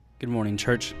Good morning,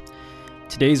 church.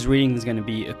 Today's reading is going to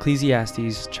be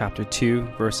Ecclesiastes chapter 2,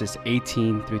 verses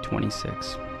 18 through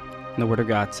 26. And the Word of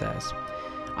God says,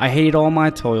 I hate all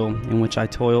my toil in which I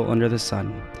toil under the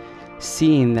sun,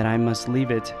 seeing that I must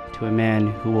leave it to a man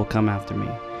who will come after me,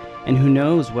 and who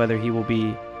knows whether he will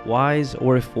be wise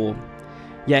or a fool.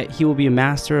 Yet he will be a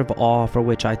master of all for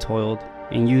which I toiled,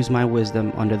 and used my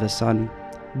wisdom under the sun.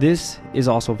 This is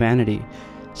also vanity.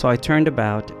 So I turned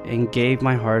about and gave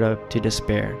my heart up to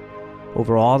despair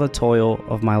over all the toil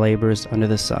of my labors under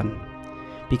the sun.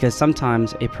 Because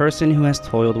sometimes a person who has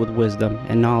toiled with wisdom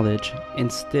and knowledge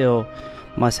and still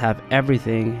must have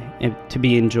everything to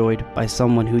be enjoyed by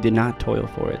someone who did not toil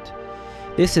for it.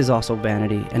 This is also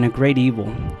vanity and a great evil.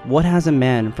 What has a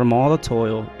man from all the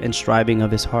toil and striving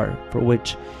of his heart, for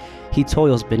which he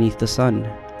toils beneath the sun?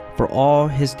 For all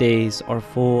his days are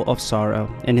full of sorrow,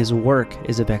 and his work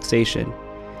is a vexation.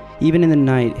 Even in the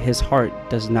night his heart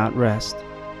does not rest.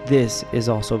 This is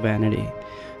also vanity.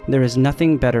 There is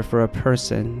nothing better for a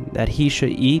person that he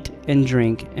should eat and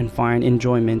drink and find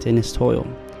enjoyment in his toil.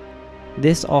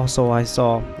 This also I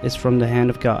saw is from the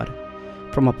hand of God.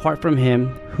 From apart from him,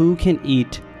 who can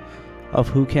eat of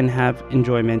who can have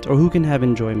enjoyment, or who can have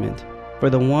enjoyment? For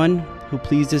the one who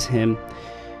pleases him,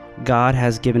 God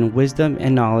has given wisdom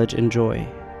and knowledge and joy.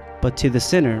 But to the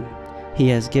sinner, he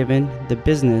has given the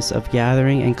business of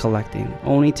gathering and collecting,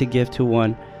 only to give to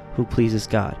one who pleases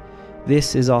God.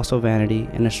 This is also vanity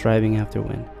and a striving after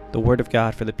wind. The word of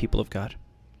God for the people of God.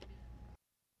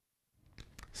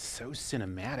 So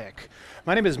cinematic.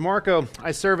 My name is Marco.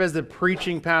 I serve as the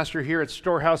preaching pastor here at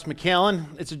Storehouse McAllen.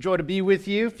 It's a joy to be with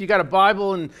you. If you got a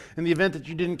Bible, and in the event that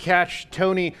you didn't catch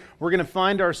Tony, we're going to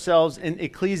find ourselves in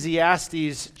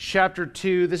Ecclesiastes chapter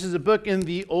 2. This is a book in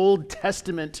the Old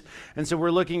Testament, and so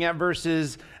we're looking at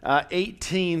verses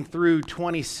 18 through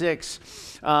 26.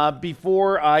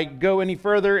 Before I go any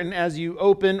further, and as you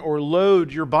open or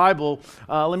load your Bible,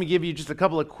 let me give you just a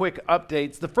couple of quick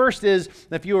updates. The first is,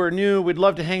 if you are new, we'd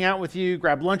love to hang out with you,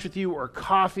 grab lunch with you, or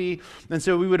coffee. And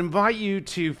so we would invite you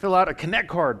to fill out a Connect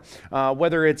card,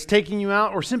 whether it's taking you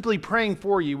out or simply praying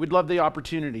for you. We'd love the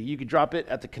opportunity. You could drop it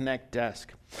at the Connect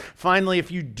desk. Finally,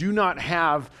 if you do not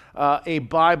have a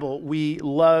Bible, we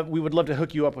would love to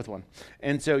hook you up with one.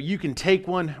 And so you can take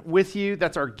one with you.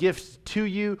 That's our gift to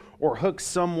you, or hook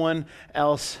someone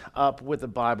else up with a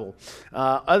Bible.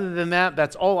 Other than that,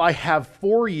 that's all I have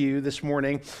for you this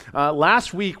morning.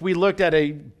 Last week, we looked at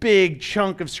a big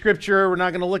chunk of Scripture. We're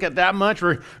not going to look at that much.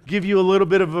 We'll give you a little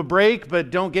bit of a break,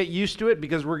 but don't get used to it,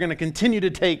 because we're going to continue to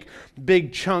take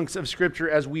big chunks of Scripture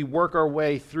as we work our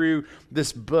way through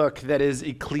this book that is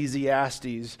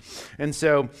Ecclesiastes. And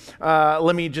so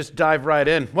let me just dive right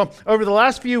in. Well, over the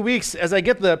last few weeks, as I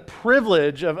get the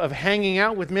privilege of hanging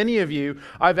out with many of you,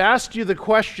 I've asked you the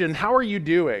question, how are you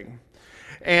doing?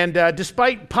 And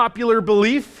despite popular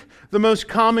belief, the most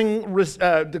common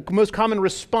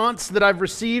response that I've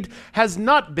received has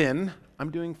not been,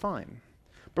 I'm doing fine.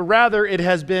 But rather, it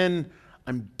has been,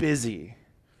 I'm busy.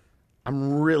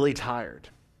 I'm really tired.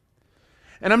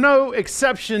 And I'm no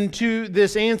exception to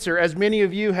this answer. As many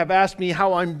of you have asked me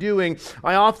how I'm doing,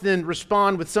 I often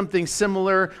respond with something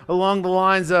similar along the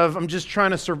lines of, I'm just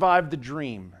trying to survive the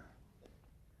dream.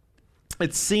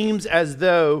 It seems as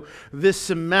though this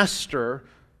semester,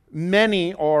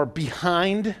 many are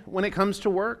behind when it comes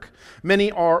to work.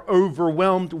 Many are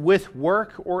overwhelmed with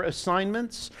work or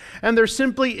assignments. And there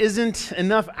simply isn't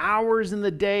enough hours in the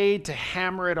day to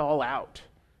hammer it all out.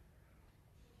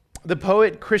 The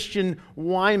poet Christian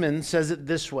Wyman says it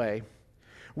this way: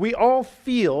 we all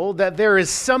feel that there is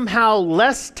somehow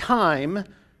less time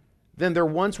than there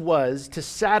once was to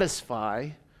satisfy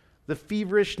the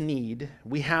feverish need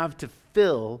we have to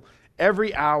fill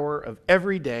every hour of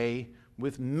every day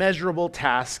with measurable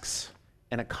tasks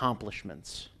and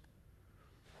accomplishments.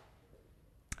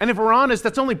 And if we're honest,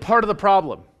 that's only part of the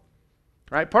problem.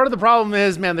 Right? Part of the problem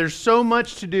is, man, there's so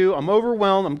much to do. I'm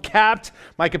overwhelmed. I'm capped.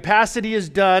 My capacity is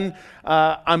done.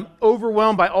 I'm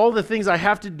overwhelmed by all the things I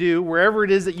have to do, wherever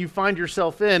it is that you find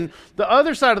yourself in. The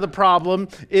other side of the problem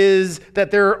is that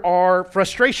there are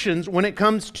frustrations when it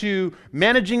comes to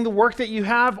managing the work that you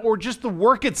have, or just the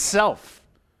work itself.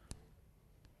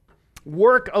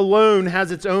 Work alone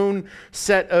has its own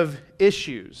set of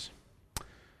issues.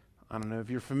 I don't know if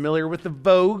you're familiar with the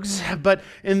Vogues, but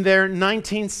in their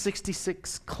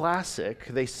 1966 classic,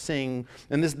 they sing,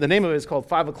 and the name of it is called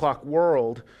 5 O'Clock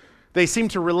World. They seem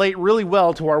to relate really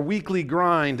well to our weekly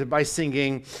grind by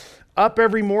singing, up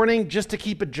every morning just to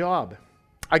keep a job.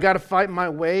 I got to fight my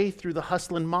way through the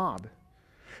hustling mob.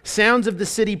 Sounds of the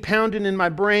city pounding in my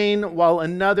brain while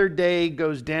another day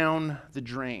goes down the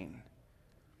drain.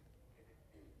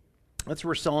 That's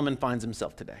where Solomon finds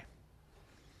himself today.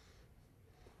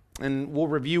 And we'll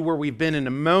review where we've been in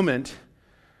a moment.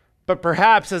 But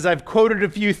perhaps as I've quoted a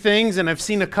few things and I've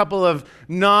seen a couple of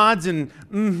nods and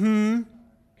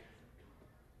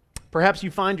perhaps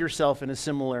you find yourself in a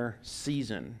similar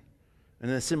season, in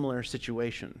a similar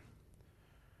situation.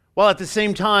 While at the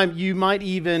same time, you might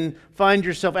even find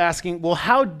yourself asking, well,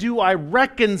 how do I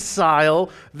reconcile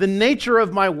the nature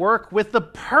of my work with the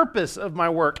purpose of my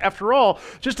work? After all,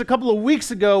 just a couple of weeks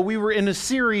ago, we were in a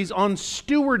series on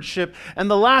stewardship,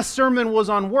 and the last sermon was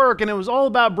on work, and it was all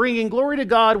about bringing glory to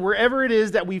God wherever it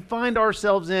is that we find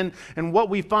ourselves in and what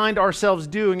we find ourselves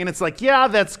doing. And it's like, yeah,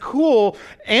 that's cool,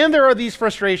 and there are these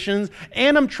frustrations,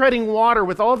 and I'm treading water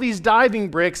with all these diving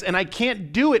bricks, and I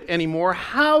can't do it anymore.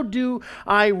 How do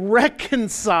I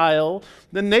reconcile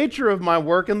the nature of my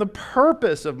work and the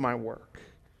purpose of my work?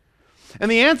 And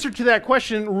the answer to that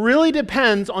question really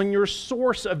depends on your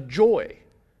source of joy.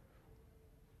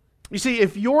 You see,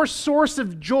 if your source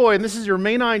of joy, and this is your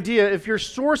main idea, if your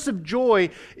source of joy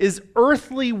is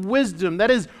earthly wisdom, that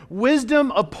is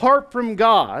wisdom apart from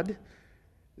God,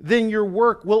 then your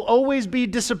work will always be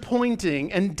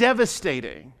disappointing and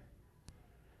devastating.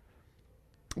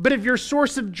 But if your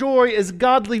source of joy is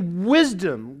godly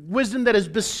wisdom, wisdom that is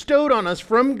bestowed on us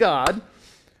from God,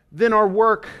 then our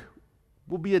work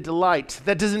will be a delight.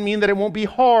 That doesn't mean that it won't be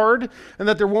hard and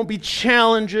that there won't be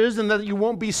challenges and that you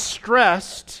won't be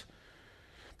stressed.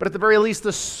 But at the very least,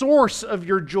 the source of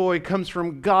your joy comes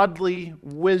from godly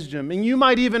wisdom. And you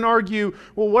might even argue,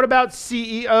 well, what about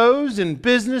CEOs and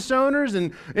business owners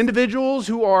and individuals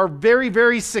who are very,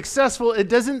 very successful? It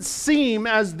doesn't seem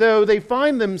as though they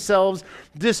find themselves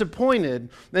disappointed.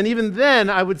 And even then,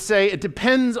 I would say it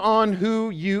depends on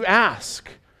who you ask.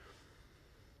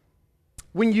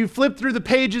 When you flip through the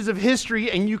pages of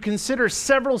history and you consider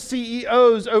several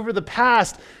CEOs over the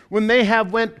past, when they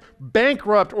have went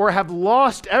bankrupt or have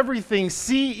lost everything,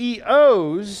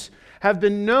 CEOs have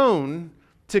been known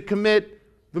to commit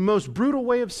the most brutal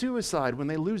way of suicide when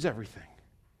they lose everything.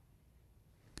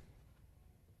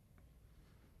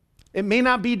 It may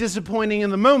not be disappointing in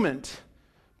the moment,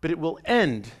 but it will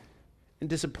end in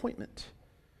disappointment.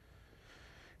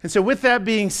 And so with that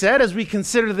being said, as we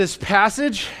consider this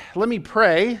passage, let me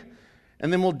pray,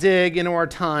 and then we'll dig into our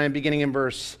time beginning in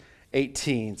verse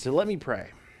 18. So let me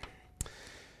pray.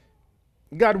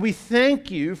 God, we thank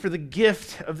you for the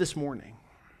gift of this morning,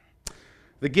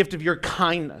 the gift of your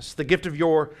kindness, the gift of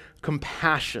your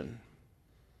compassion.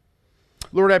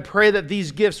 Lord, I pray that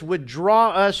these gifts would draw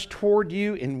us toward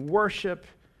you in worship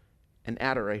and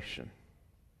adoration.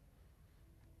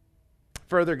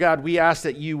 Further, God, we ask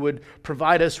that you would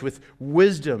provide us with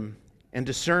wisdom and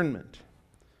discernment.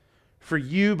 For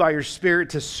you, by your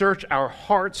Spirit, to search our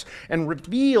hearts and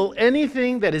reveal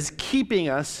anything that is keeping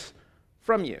us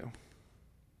from you.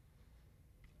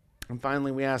 And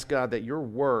finally, we ask, God, that your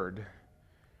word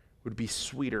would be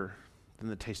sweeter than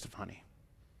the taste of honey.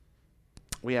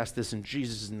 We ask this in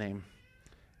Jesus' name.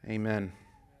 Amen.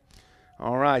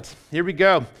 All right, here we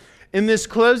go. In this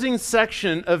closing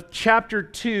section of chapter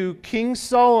 2, King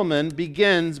Solomon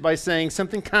begins by saying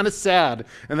something kind of sad,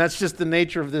 and that's just the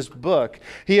nature of this book.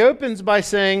 He opens by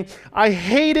saying, I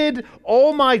hated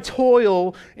all my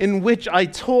toil in which I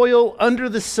toil under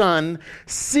the sun,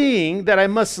 seeing that I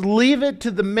must leave it to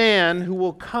the man who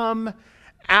will come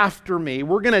after me.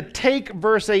 We're going to take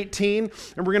verse 18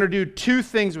 and we're going to do two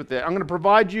things with it. I'm going to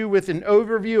provide you with an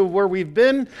overview of where we've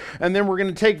been, and then we're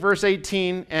going to take verse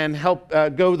 18 and help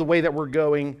go the way that we're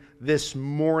going this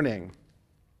morning.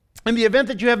 In the event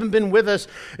that you haven't been with us,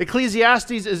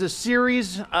 Ecclesiastes is a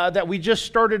series that we just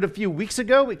started a few weeks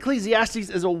ago. Ecclesiastes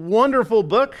is a wonderful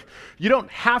book. You don't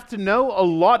have to know a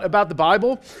lot about the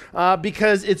Bible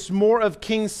because it's more of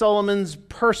King Solomon's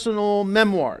personal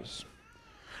memoirs.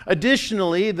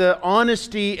 Additionally, the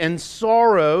honesty and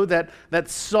sorrow that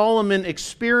Solomon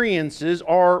experiences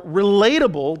are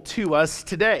relatable to us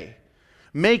today,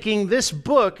 making this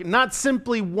book not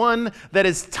simply one that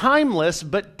is timeless,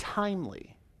 but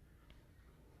timely.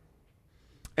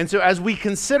 And so as we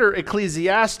consider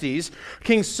Ecclesiastes,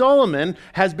 King Solomon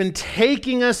has been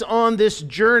taking us on this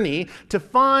journey to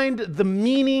find the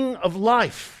meaning of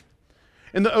life.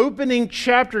 In the opening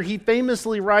chapter, he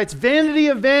famously writes, "Vanity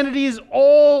of vanities,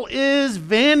 all is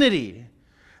vanity."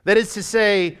 That is to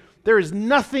say, there is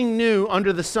nothing new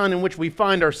under the sun in which we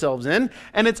find ourselves in,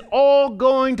 and it's all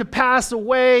going to pass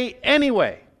away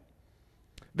anyway.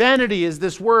 Vanity is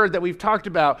this word that we've talked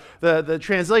about. The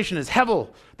translation is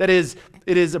hevel. That is,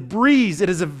 it is a breeze, it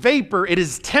is a vapor, it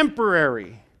is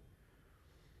temporary.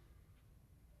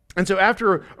 And so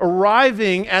after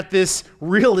arriving at this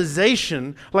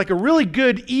realization, like a really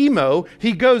good emo,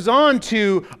 he goes on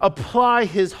to apply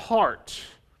his heart.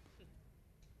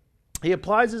 He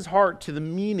applies his heart to the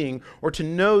meaning, or to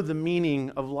know the meaning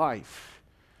of life.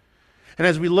 And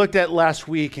as we looked at last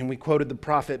week, and we quoted the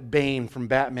prophet Bane from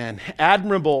Batman,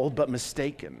 admirable but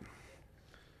mistaken.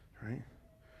 Right?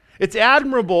 It's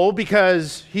admirable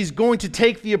because he's going to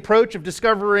take the approach of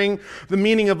discovering the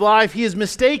meaning of life. He is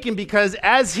mistaken because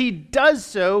as he does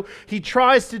so, he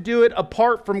tries to do it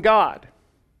apart from God.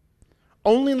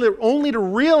 Only to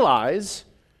realize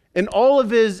in all of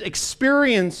his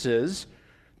experiences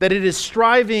that it is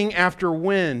striving after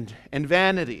wind and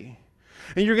vanity.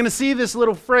 And you're going to see this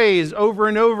little phrase over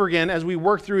and over again as we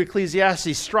work through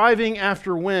Ecclesiastes, striving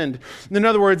after wind. In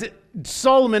other words,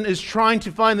 Solomon is trying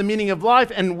to find the meaning of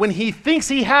life, and when he thinks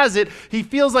he has it, he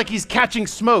feels like he's catching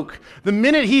smoke. The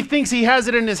minute he thinks he has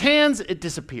it in his hands, it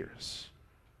disappears.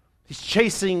 He's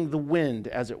chasing the wind,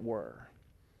 as it were.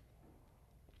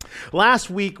 Last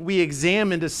week, we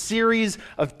examined a series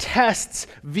of tests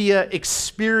via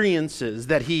experiences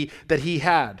that he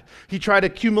had. He tried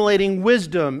accumulating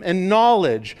wisdom and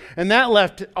knowledge, and that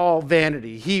left all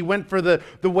vanity. He went for the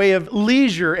way of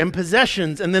leisure and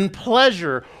possessions and then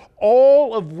pleasure,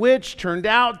 all of which turned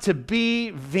out to be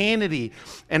vanity.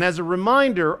 And as a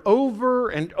reminder, over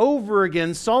and over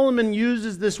again, Solomon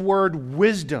uses this word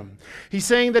wisdom. He's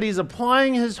saying that he's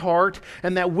applying his heart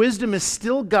and that wisdom is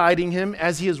still guiding him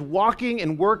as he is walking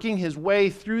and working his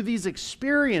way through these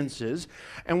experiences.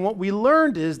 And what we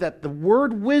learned is that the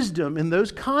word wisdom in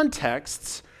those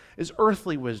contexts is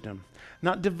earthly wisdom,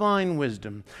 not divine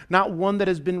wisdom, not one that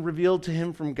has been revealed to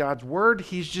him from God's word.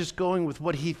 He's just going with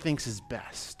what he thinks is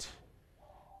best.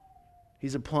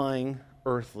 He's applying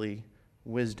earthly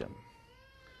wisdom.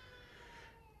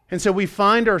 And so we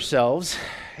find ourselves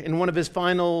in one of his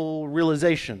final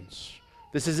realizations.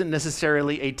 This isn't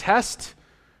necessarily a test,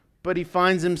 but he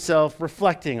finds himself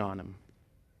reflecting on him.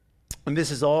 And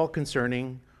this is all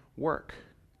concerning work.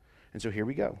 And so here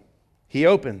we go. He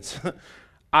opens,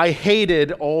 I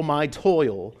hated all my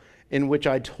toil in which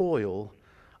I toil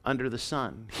under the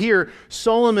sun. Here,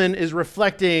 Solomon is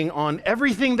reflecting on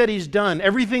everything that he's done,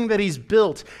 everything that he's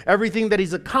built, everything that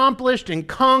he's accomplished and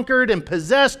conquered and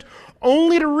possessed,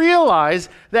 only to realize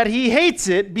that he hates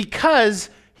it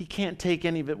because he can't take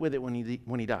any of it with it when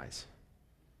he dies.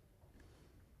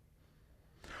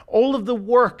 All of the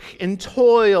work and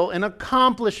toil and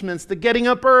accomplishments, the getting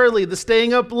up early, the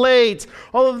staying up late,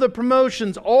 all of the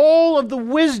promotions, all of the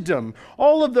wisdom,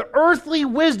 all of the earthly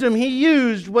wisdom he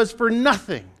used was for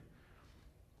nothing.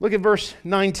 Look at verse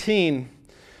 19.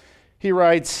 He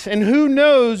writes, and who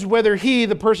knows whether he,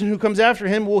 the person who comes after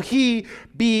him, will he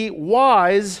be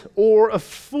wise or a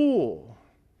fool?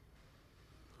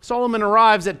 Solomon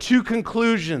arrives at two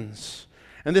conclusions,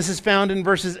 and this is found in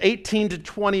verses 18 to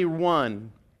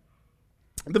 21.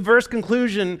 The first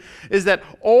conclusion is that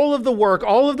all of the work,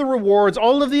 all of the rewards,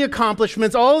 all of the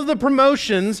accomplishments, all of the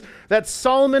promotions that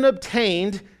Solomon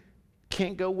obtained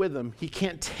can't go with him. He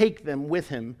can't take them with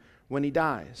him when he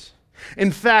dies.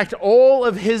 In fact, all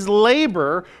of his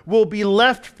labor will be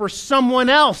left for someone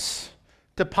else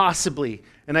to possibly,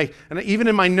 and I even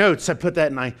in my notes I put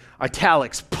that in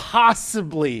italics,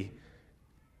 possibly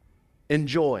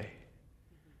enjoy.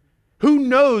 Who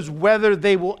knows whether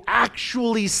they will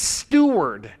actually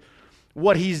steward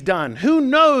what he's done? Who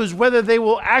knows whether they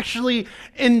will actually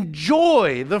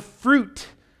enjoy the fruit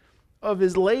of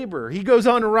his labor? He goes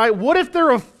on to write, what if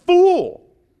they're a fool?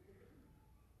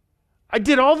 I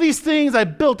did all these things. I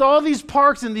built all these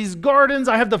parks and these gardens.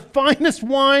 I have the finest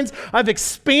wines. I've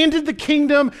expanded the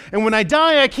kingdom. And when I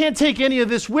die, I can't take any of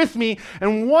this with me.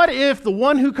 And what if the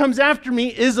one who comes after me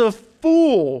is a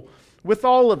fool with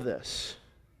all of this?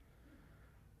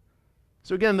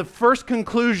 So again, the first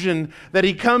conclusion that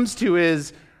he comes to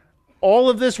is, all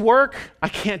of this work, I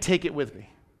can't take it with me.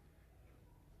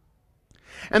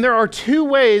 And there are two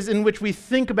ways in which we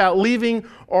think about leaving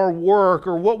our work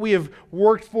or what we have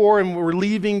worked for and we're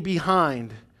leaving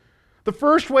behind. The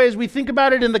first way is we think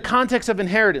about it in the context of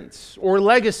inheritance or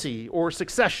legacy or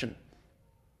succession.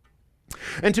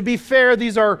 And to be fair,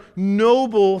 these are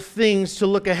noble things to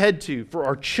look ahead to for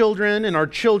our children and our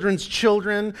children's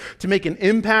children, to make an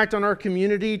impact on our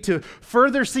community, to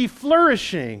further see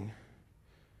flourishing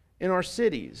in our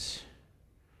cities.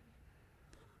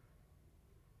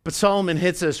 But Solomon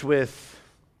hits us with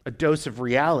a dose of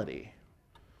reality.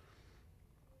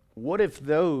 What if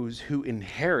those who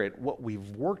inherit what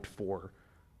we've worked for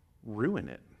ruin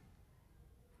it?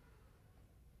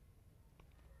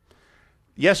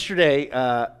 Yesterday,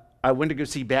 I went to go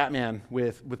see Batman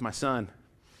with my son.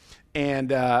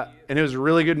 And it was a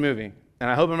really good movie. And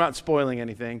I hope I'm not spoiling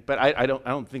anything, but I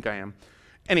don't think I am.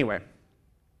 Anyway,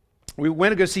 we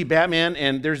went to go see Batman,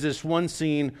 and there's this one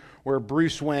scene where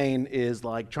Bruce Wayne is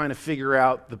like trying to figure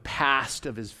out the past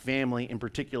of his family, in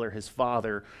particular his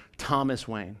father, Thomas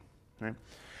Wayne, right?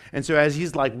 And so as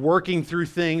he's like working through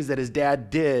things that his dad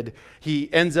did,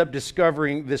 he ends up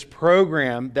discovering this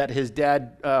program that his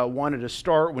dad wanted to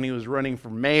start when he was running for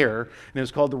mayor, and it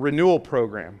was called the Renewal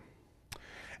Program.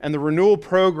 And the Renewal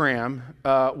Program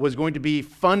was going to be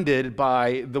funded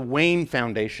by the Wayne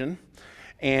Foundation,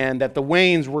 and that the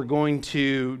Waynes were going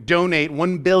to donate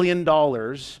 $1 billion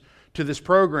to this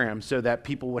program so that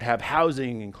people would have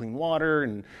housing and clean water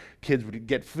and kids would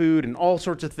get food and all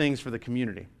sorts of things for the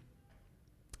community.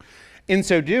 In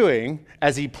so doing,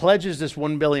 as he pledges this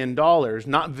 $1 billion,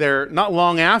 not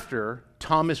long after,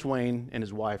 Thomas Wayne and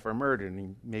his wife are murdered.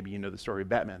 And maybe you know the story of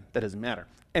Batman. That doesn't matter.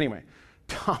 Anyway,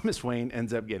 Thomas Wayne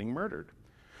ends up getting murdered.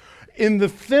 In the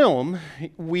film,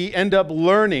 we end up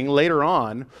learning later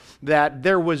on that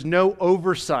there was no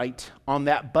oversight on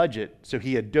that budget. So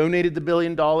he had donated the $1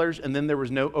 billion, and then there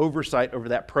was no oversight over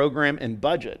that program and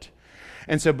budget.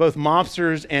 And so both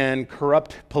mobsters and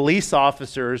corrupt police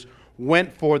officers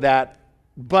went for that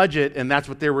budget, and that's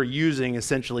what they were using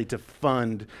essentially to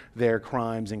fund their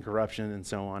crimes and corruption and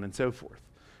so on and so forth,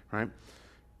 right?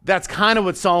 That's kind of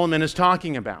what Solomon is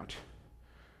talking about.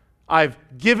 I've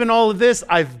given all of this,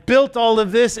 I've built all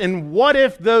of this, and what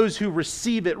if those who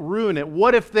receive it ruin it?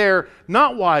 What if they're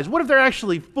not wise? What if they're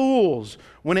actually fools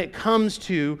when it comes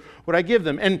to what I give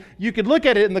them? And you could look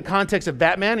at it in the context of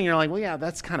Batman, and you're like, well, yeah,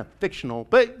 that's kind of fictional.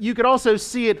 But you could also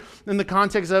see it in the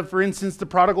context of, for instance, the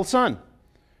prodigal son,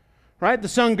 right? The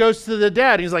son goes to the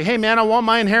dad, and he's like, hey, man, I want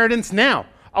my inheritance now.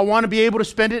 I want to be able to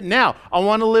spend it now. I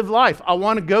want to live life. I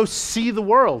want to go see the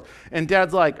world. And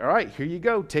dad's like, all right, here you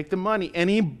go. Take the money. And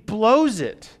he blows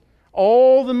it.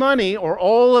 All the money or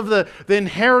all of the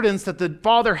inheritance that the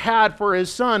father had for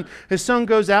his son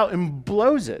goes out and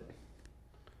blows it.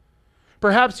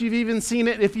 Perhaps you've even seen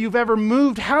it if you've ever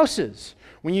moved houses.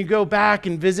 When you go back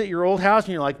and visit your old house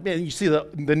and you're like, man, you see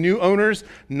the new owners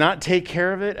not take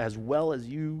care of it as well as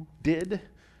you did,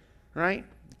 right?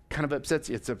 Kind of upsets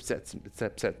you. It's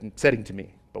upsetting to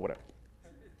me, but whatever.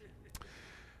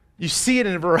 You see it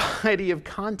in a variety of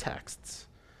contexts.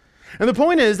 And the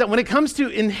point is that when it comes to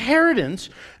inheritance,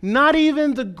 not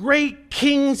even the great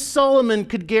King Solomon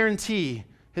could guarantee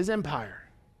his empire.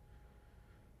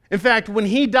 In fact, when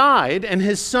he died and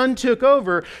his son took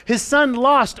over, his son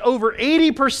lost over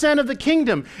 80% of the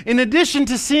kingdom, in addition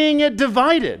to seeing it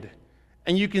divided.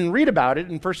 And you can read about it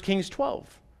in 1 Kings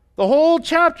 12. The whole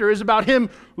chapter is about him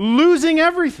losing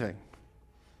everything.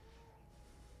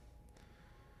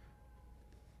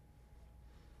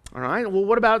 All right, well,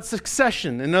 what about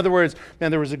succession? In other words, man,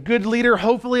 there was a good leader,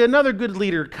 hopefully another good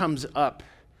leader comes up.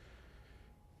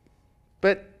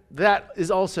 But that is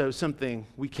also something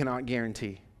we cannot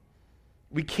guarantee.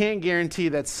 We can't guarantee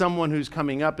that someone who's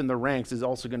coming up in the ranks is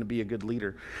also going to be a good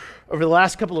leader. Over the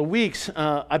last couple of weeks,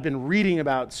 I've been reading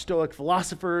about Stoic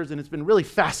philosophers, and it's been really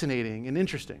fascinating and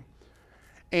interesting.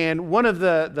 And one of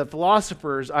the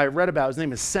philosophers I read about, his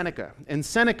name is Seneca. And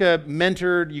Seneca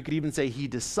mentored, you could even say he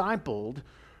discipled,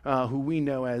 who we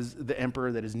know as the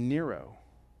emperor that is Nero.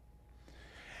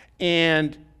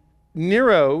 And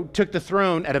Nero took the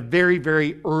throne at a very,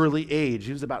 very early age.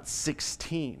 He was about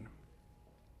 16.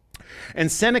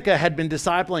 And Seneca had been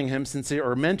discipling him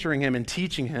or mentoring him and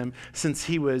teaching him since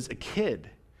he was a kid.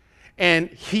 And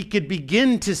he could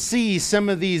begin to see some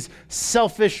of these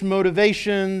selfish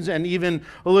motivations and even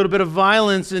a little bit of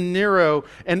violence in Nero.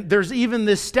 And there's even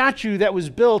this statue that was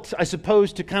built, I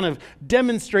suppose, to kind of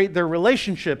demonstrate their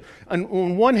relationship.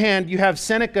 On one hand, you have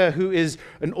Seneca, who is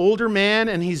an older man,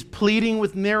 and he's pleading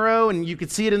with Nero, and you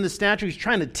could see it in the statue. He's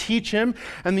trying to teach him.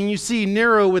 And then you see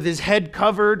Nero with his head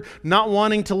covered, not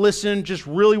wanting to listen, just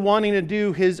really wanting to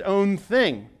do his own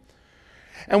thing.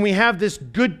 And we have this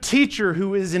good teacher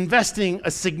who is investing a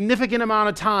significant amount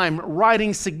of time,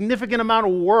 writing significant amount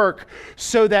of work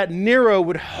so that Nero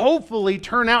would hopefully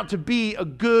turn out to be a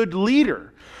good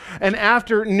leader. And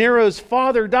after Nero's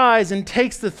father dies and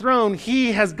takes the throne,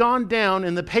 he has gone down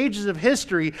in the pages of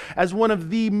history as one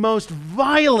of the most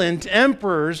violent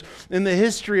emperors in the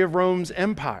history of Rome's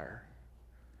empire.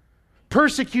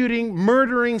 Persecuting,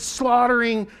 murdering,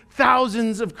 slaughtering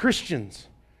thousands of Christians.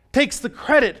 Takes the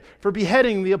credit for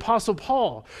beheading the Apostle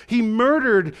Paul. He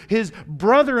murdered his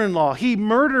brother-in-law. He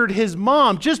murdered his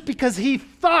mom just because he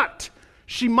thought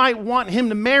she might want him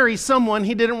to marry someone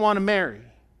he didn't want to marry.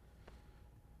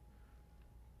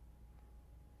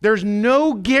 There's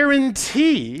no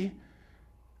guarantee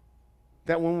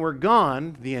that when we're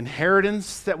gone, the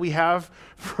inheritance that we have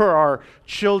for our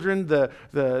children, the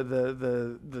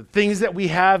things that we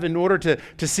have in order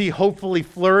to see hopefully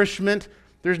flourishment,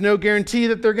 there's no guarantee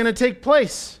that they're going to take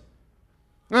place.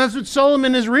 And that's what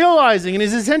Solomon is realizing, and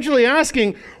he's essentially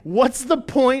asking, what's the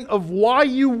point of why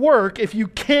you work if you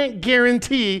can't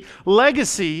guarantee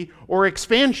legacy or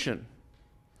expansion?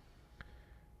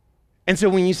 And so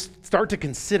when you start to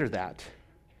consider that,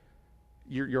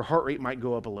 your heart rate might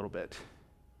go up a little bit.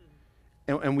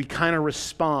 And we kind of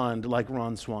respond like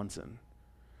Ron Swanson.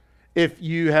 If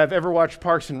you have ever watched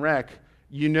Parks and Rec,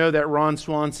 you know that Ron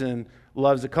Swanson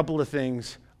loves a couple of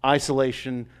things: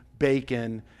 isolation,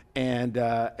 bacon, and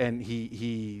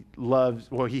he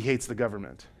hates the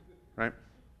government, right?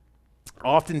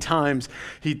 Oftentimes,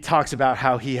 he talks about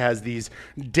how he has these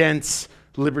dense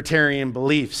libertarian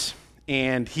beliefs,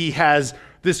 and he has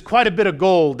this quite a bit of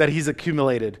gold that he's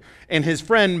accumulated. And his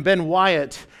friend Ben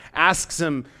Wyatt asks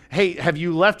him, hey, have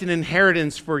you left an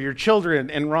inheritance for your children?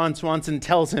 And Ron Swanson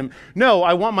tells him, no,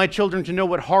 I want my children to know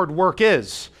what hard work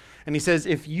is. And he says,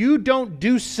 if you don't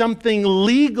do something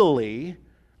legally,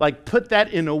 like put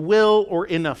that in a will or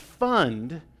in a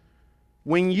fund,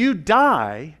 when you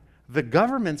die, the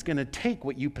government's going to take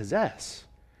what you possess.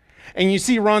 And you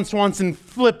see Ron Swanson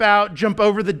flip out, jump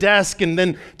over the desk, and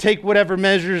then take whatever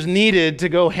measures needed to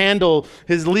go handle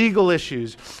his legal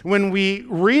issues. When we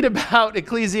read about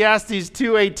Ecclesiastes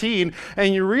 2:18,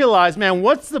 and you realize, man,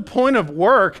 what's the point of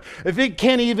work if it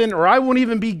can't even, or I won't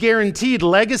even be guaranteed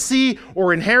legacy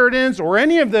or inheritance or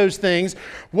any of those things?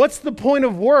 What's the point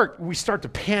of work? We start to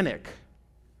panic.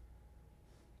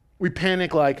 We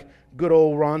panic like good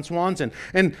old Ron Swanson.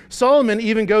 And Solomon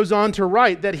even goes on to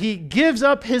write that he gives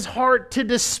up his heart to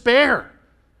despair.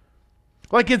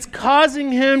 Like it's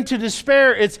causing him to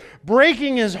despair. It's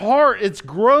breaking his heart. It's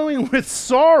growing with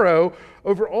sorrow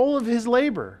over all of his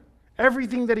labor,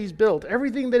 everything that he's built,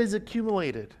 everything that is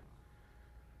accumulated.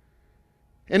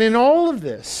 And in all of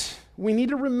this, we need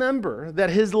to remember that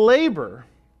his labor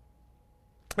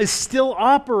is still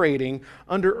operating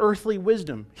under earthly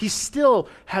wisdom. He still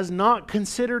has not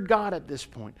considered God at this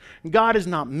point. God is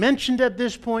not mentioned at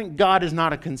this point. God is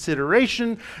not a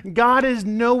consideration. God is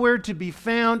nowhere to be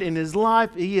found in his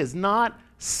life. He is not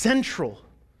central.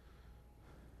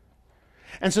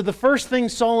 And so the first thing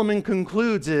Solomon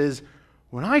concludes is,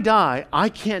 when I die, I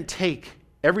can't take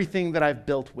everything that I've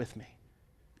built with me.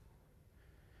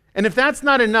 And if that's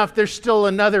not enough, there's still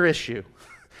another issue.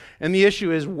 And the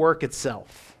issue is work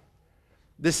itself.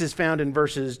 This is found in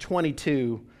verses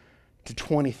 22 to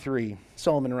 23.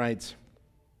 Solomon writes,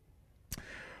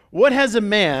 "What has a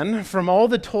man from all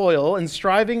the toil and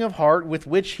striving of heart with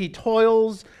which he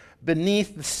toils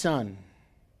beneath the sun?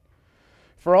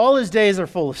 For all his days are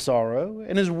full of sorrow,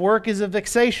 and his work is a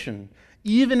vexation.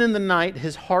 Even in the night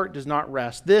his heart does not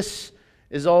rest. This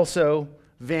is also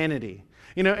vanity."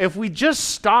 You know, if we just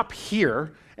stop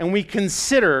here and we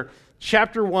consider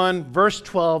chapter 1, verse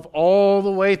 12, all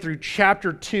the way through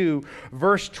chapter 2,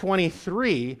 verse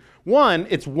 23. 1,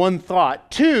 it's one thought.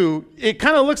 2, it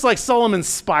kind of looks like Solomon's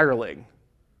spiraling,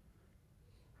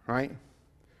 right?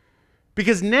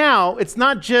 Because now it's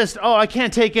not just, oh, I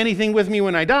can't take anything with me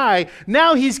when I die.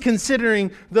 Now he's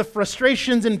considering the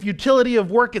frustrations and futility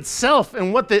of work itself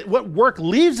and what work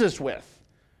leaves us with.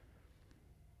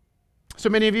 So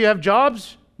many of you have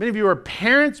jobs. Many of you are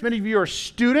parents. Many of you are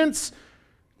students.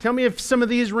 Tell me if some of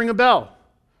these ring a bell.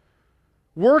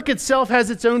 Work itself has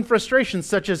its own frustrations,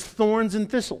 such as thorns and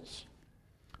thistles.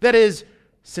 That is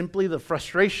simply the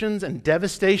frustrations and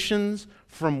devastations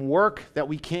from work that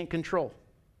we can't control.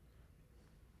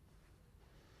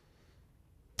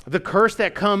 The curse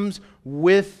that comes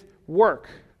with work.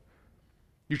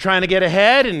 You're trying to get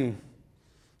ahead and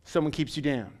someone keeps you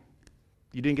down.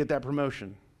 You didn't get that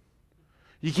promotion.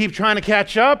 You keep trying to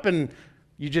catch up and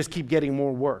you just keep getting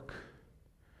more work.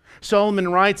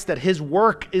 Solomon writes that his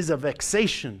work is a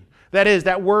vexation. That is,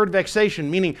 that word vexation,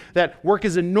 meaning that work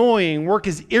is annoying, work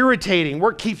is irritating,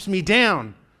 work keeps me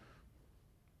down.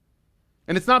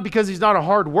 And it's not because he's not a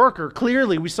hard worker.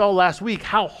 Clearly, we saw last week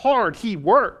how hard he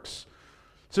works.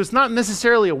 So it's not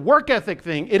necessarily a work ethic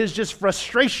thing. It is just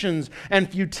frustrations and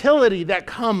futility that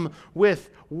come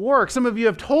with work. Some of you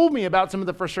have told me about some of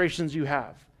the frustrations you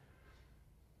have.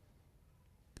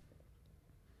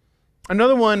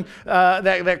 Another one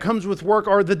that comes with work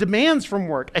are the demands from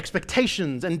work,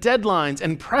 expectations and deadlines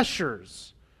and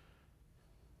pressures.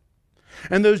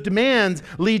 And those demands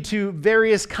lead to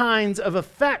various kinds of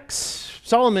effects.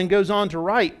 Solomon goes on to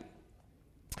write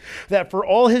that for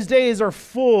all his days are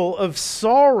full of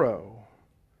sorrow.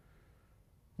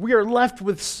 We are left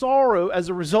with sorrow as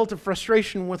a result of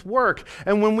frustration with work.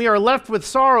 And when we are left with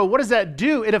sorrow, what does that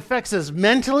do? It affects us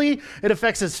mentally, it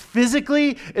affects us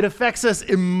physically, it affects us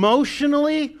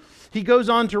emotionally. He goes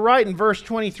on to write in verse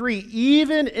 23,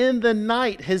 even in the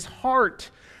night, his heart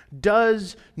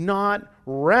does not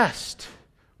rest.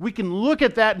 We can look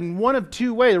at that in one of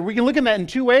two ways. We can look at that in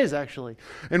two ways, actually.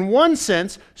 In one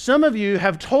sense, some of you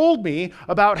have told me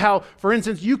about how, for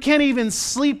instance, you can't even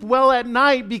sleep well at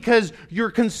night because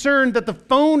you're concerned that the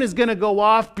phone is going to go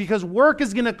off because work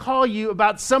is going to call you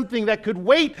about something that could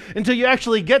wait until you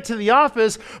actually get to the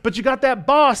office, but you got that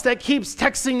boss that keeps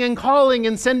texting and calling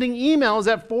and sending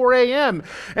emails at 4 a.m.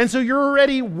 And so you're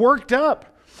already worked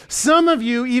up. Some of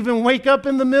you even wake up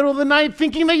in the middle of the night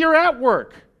thinking that you're at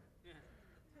work.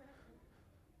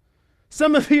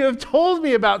 Some of you have told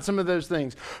me about some of those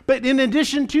things. But in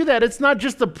addition to that, it's not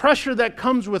just the pressure that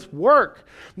comes with work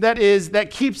that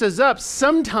keeps us up.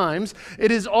 Sometimes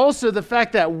it is also the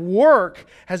fact that work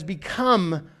has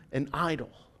become an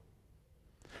idol.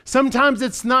 Sometimes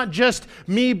it's not just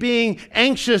me being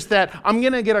anxious that I'm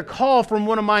going to get a call from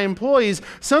one of my employees.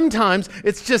 Sometimes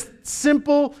it's just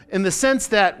simple in the sense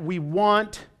that we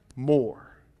want more.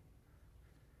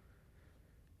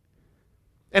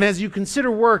 And as you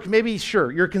consider work, maybe, sure,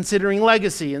 you're considering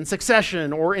legacy and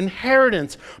succession or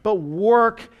inheritance, but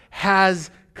work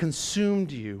has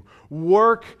consumed you.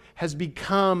 Work has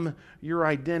become your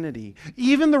identity.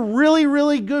 Even the really,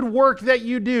 really good work that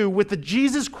you do with the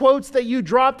Jesus quotes that you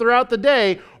drop throughout the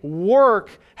day, work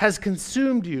has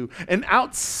consumed you. And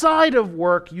outside of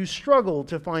work, you struggle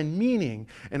to find meaning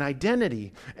and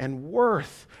identity and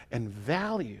worth and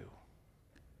value.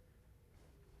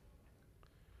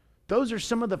 Those are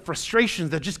some of the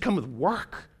frustrations that just come with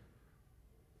work.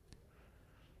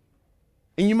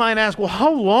 And you might ask, well,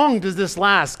 how long does this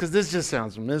last? Because this just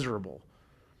sounds miserable.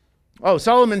 Oh,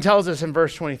 Solomon tells us in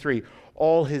verse 23,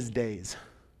 all his days.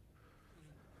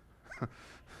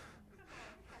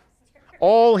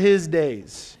 All his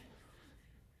days.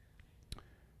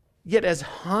 Yet as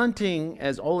haunting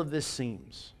as all of this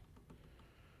seems,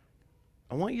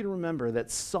 I want you to remember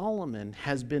that Solomon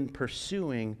has been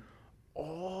pursuing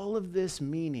all of this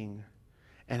meaning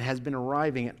and has been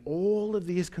arriving at all of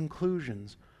these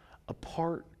conclusions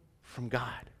apart from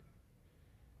God.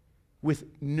 With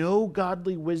no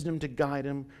godly wisdom to guide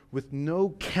him, with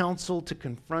no counsel to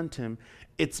confront him.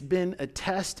 It's been a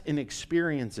test in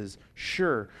experiences,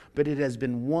 sure, but it has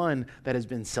been one that has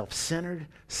been self-centered,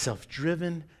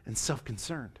 self-driven, and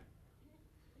self-concerned.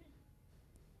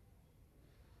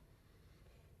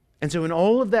 And so in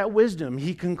all of that wisdom,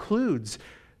 he concludes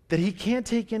that he can't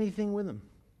take anything with him.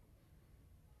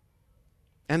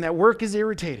 And that work is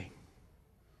irritating.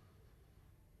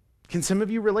 Can some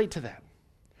of you relate to that?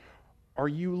 Are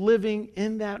you living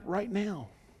in that right now?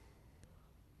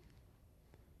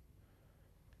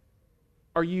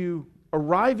 Are you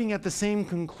arriving at the same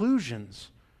conclusions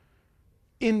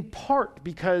in part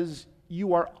because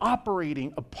you are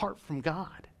operating apart from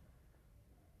God?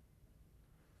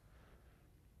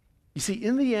 You see,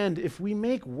 in the end, if we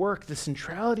make work the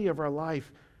centrality of our life,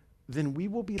 then we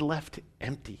will be left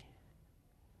empty.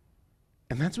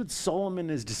 And that's what Solomon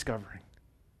is discovering,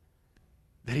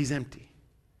 that he's empty.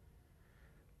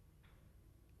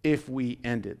 If we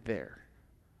end it there.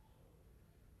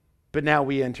 But now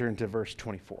we enter into verse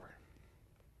 24.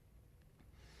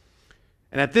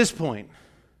 And at this point,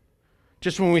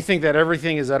 just when we think that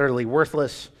everything is utterly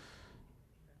worthless,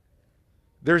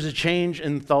 there's a change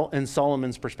in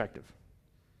Solomon's perspective.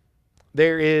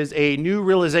 There is a new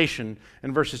realization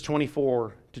in verses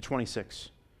 24 to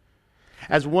 26.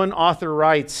 As one author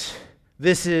writes,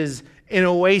 this is an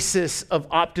oasis of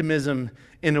optimism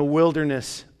in a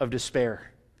wilderness of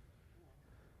despair.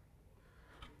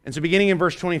 And so beginning in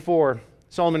verse 24,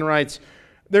 Solomon writes,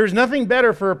 there's nothing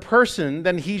better for a person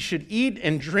than he should eat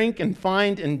and drink and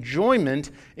find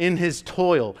enjoyment in his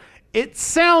toil. It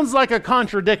sounds like a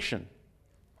contradiction.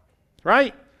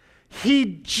 Right?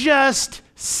 He just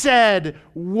said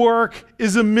work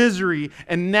is a misery,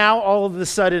 and now all of a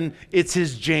sudden it's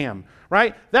his jam.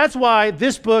 Right? That's why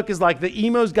this book is like the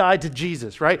emo's guide to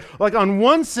Jesus, right? Like on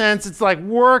one sense, it's like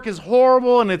work is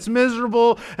horrible and it's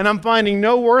miserable and I'm finding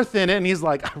no worth in it. And he's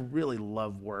like, I really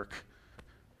love work.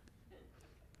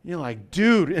 You're like,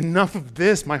 dude, enough of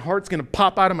this. My heart's going to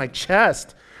pop out of my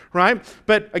chest. Right?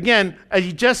 But again,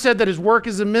 he just said that his work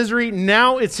is a misery.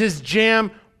 Now it's his jam.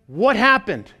 What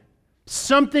happened?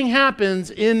 Something happens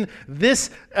in this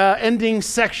ending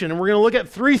section, and we're going to look at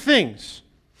three things.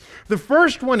 The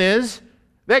first one is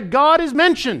that God is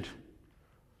mentioned.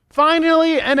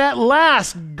 Finally and at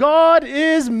last, God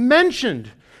is mentioned,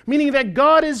 meaning that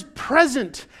God is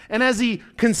present And as he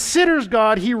considers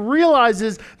God, he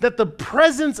realizes that the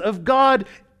presence of God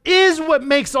is what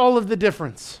makes all of the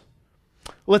difference.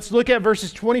 Let's look at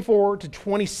verses 24 to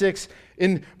 26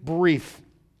 in brief.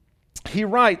 He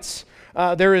writes,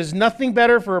 there is nothing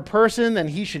better for a person than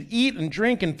he should eat and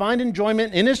drink and find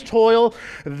enjoyment in his toil.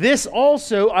 This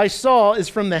also I saw is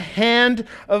from the hand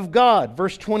of God.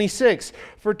 Verse 26,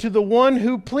 for to the one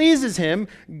who pleases him,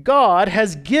 God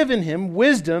has given him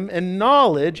wisdom and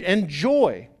knowledge and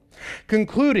joy.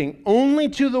 Concluding, only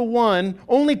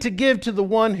to give to the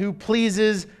one who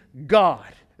pleases God.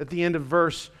 At the end of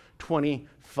verse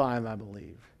 25, I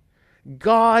believe.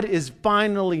 God is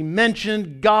finally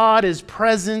mentioned. God is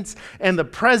present, and the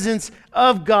presence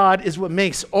of God is what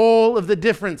makes all of the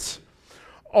difference.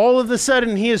 All of a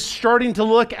sudden, he is starting to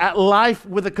look at life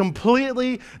with a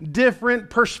completely different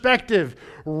perspective,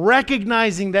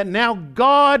 recognizing that now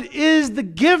God is the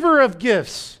giver of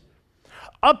gifts.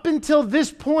 Up until this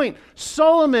point,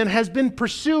 Solomon has been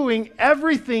pursuing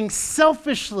everything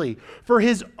selfishly for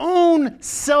his own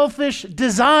selfish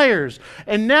desires.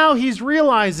 And now he's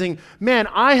realizing, man,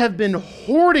 I have been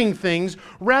hoarding things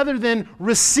rather than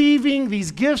receiving these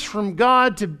gifts from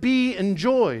God to be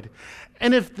enjoyed.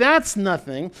 And if that's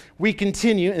nothing, we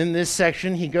continue in this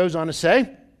section. He goes on to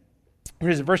say,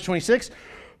 here's verse 26,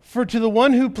 for to the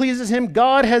one who pleases him,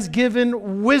 God has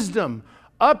given wisdom.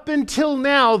 Up until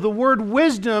now, the word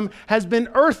wisdom has been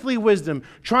earthly wisdom,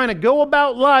 trying to go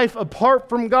about life apart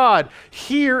from God.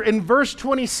 Here in verse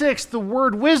 26, the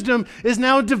word wisdom is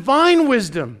now divine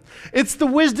wisdom. It's the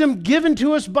wisdom given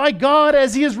to us by God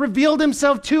as he has revealed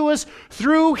himself to us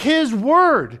through his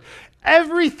word.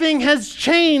 Everything has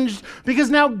changed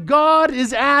because now God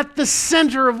is at the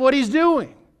center of what he's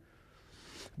doing.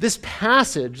 This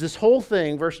passage, this whole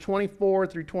thing, verse 24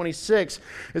 through 26,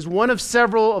 is one of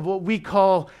several of what we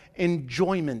call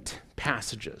enjoyment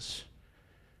passages.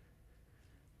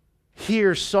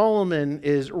 Here, Solomon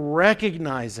is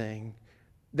recognizing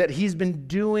that what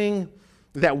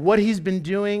he's been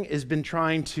doing has been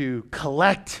trying to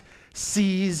collect,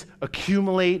 seize,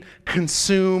 accumulate,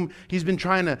 consume. He's been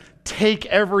trying to take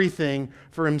everything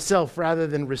for himself rather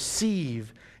than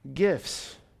receive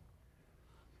gifts.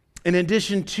 In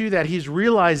addition to that, he's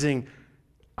realizing,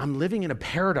 I'm living in a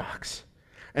paradox.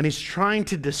 And he's trying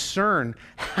to discern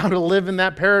how to live in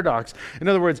that paradox. In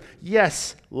other words,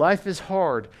 yes, life is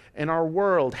hard, and our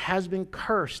world has been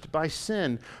cursed by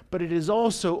sin, but it is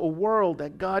also a world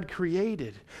that God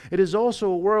created. It is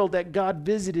also a world that God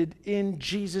visited in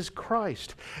Jesus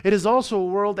Christ. It is also a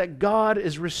world that God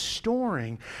is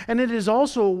restoring. And it is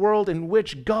also a world in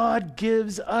which God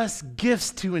gives us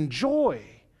gifts to enjoy.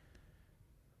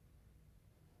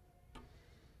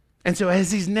 And so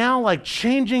as he's now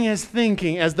changing his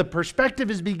thinking, as the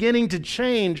perspective is beginning to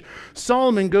change,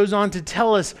 Solomon goes on to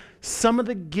tell us some of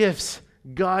the gifts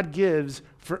God gives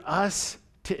for us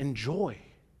to enjoy.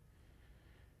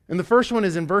 And the first one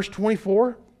is in verse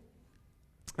 24,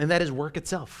 and that is work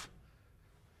itself.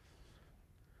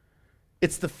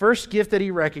 It's the first gift that he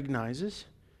recognizes.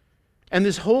 And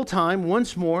this whole time,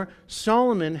 once more,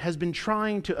 Solomon has been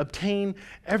trying to obtain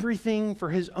everything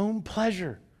for his own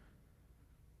pleasure.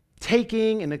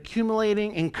 Taking and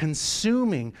accumulating and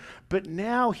consuming. But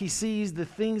now he sees the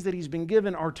things that he's been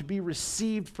given are to be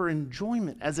received for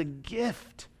enjoyment as a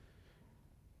gift.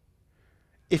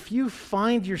 If you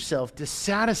find yourself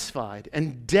dissatisfied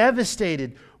and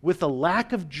devastated with a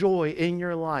lack of joy in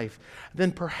your life,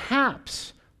 then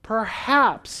perhaps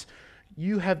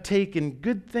you have taken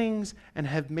good things and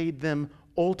have made them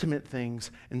ultimate things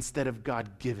instead of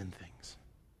God-given things.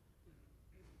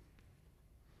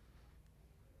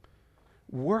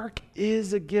 Work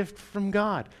is a gift from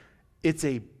God. It's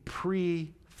a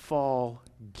pre-fall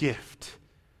gift,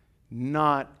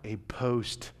 not a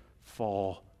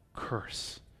post-fall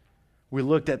curse. We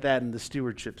looked at that in the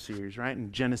stewardship series, right?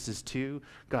 In Genesis 2,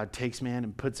 God takes man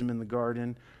and puts him in the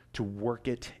garden to work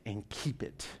it and keep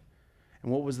it.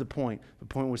 And what was the point? The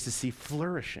point was to see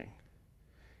flourishing.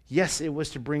 Yes, it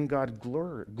was to bring God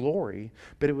glory,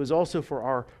 but it was also for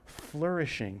our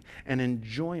flourishing and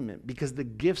enjoyment, because the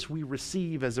gifts we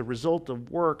receive as a result of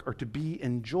work are to be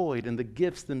enjoyed, and the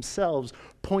gifts themselves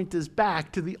point us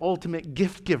back to the ultimate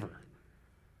gift giver.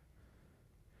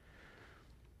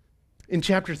 In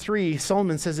chapter 3,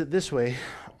 Solomon says it this way,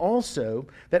 also,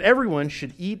 that everyone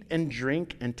should eat and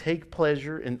drink and take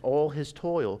pleasure in all his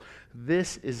toil.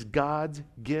 This is God's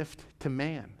gift to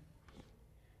man.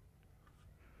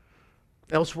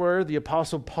 Elsewhere, the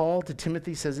Apostle Paul to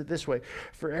Timothy says it this way,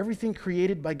 for everything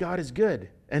created by God is good,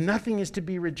 and nothing is to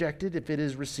be rejected if it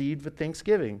is received with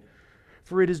thanksgiving,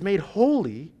 for it is made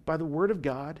holy by the word of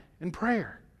God and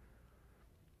prayer.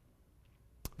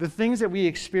 The things that we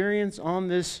experience on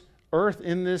this earth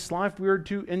in this life, we are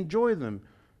to enjoy them.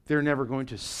 They're never going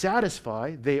to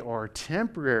satisfy. They are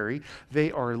temporary.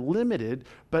 They are limited.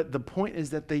 But the point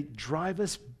is that they drive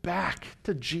us back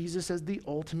to Jesus as the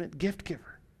ultimate gift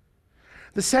giver.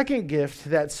 The second gift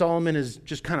that Solomon is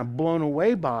just kind of blown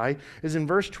away by is in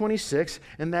verse 26,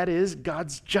 and that is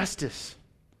God's justice.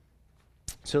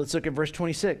 So let's look at verse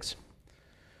 26.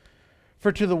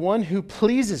 For to the one who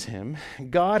pleases him,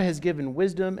 God has given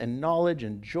wisdom and knowledge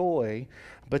and joy,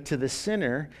 but to the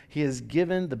sinner he has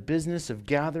given the business of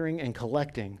gathering and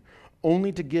collecting,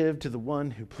 only to give to the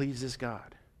one who pleases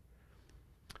God.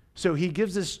 So he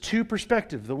gives us two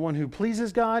perspectives, the one who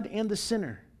pleases God and the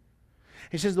sinner.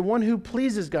 He says the one who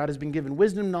pleases God has been given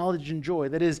wisdom, knowledge, and joy.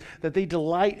 That is, that they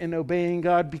delight in obeying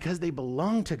God because they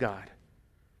belong to God.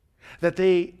 That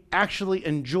they actually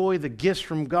enjoy the gifts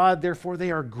from God, therefore they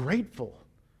are grateful.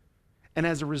 And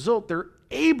as a result, they're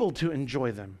able to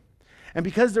enjoy them. And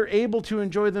because they're able to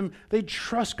enjoy them, they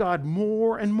trust God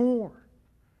more and more.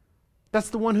 That's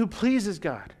the one who pleases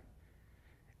God.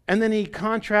 And then he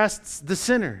contrasts the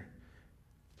sinner.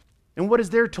 And what is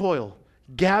their toil?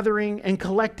 Gathering and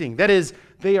collecting. That is,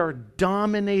 they are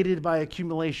dominated by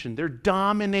accumulation. They're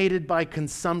dominated by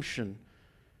consumption.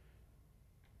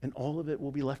 And all of it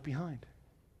will be left behind.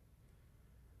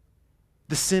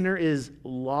 The sinner is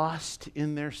lost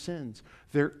in their sins.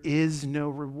 There is no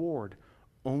reward,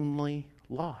 only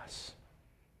loss.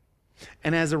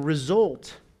 And as a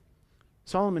result,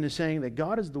 Solomon is saying that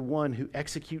God is the one who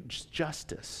executes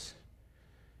justice.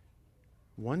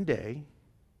 One day,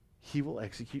 he will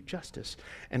execute justice.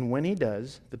 And when he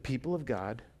does, the people of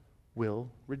God will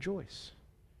rejoice.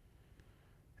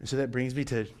 And so that brings me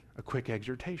to a quick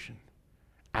exhortation.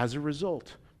 As a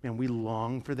result, man, we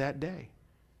long for that day.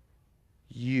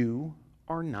 You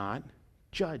are not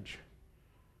judge.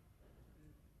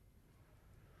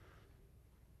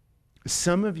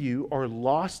 Some of you are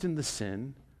lost in the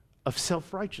sin of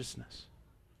self-righteousness.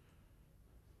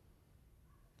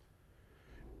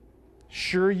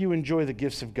 Sure, you enjoy the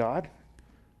gifts of God,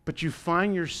 but you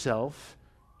find yourself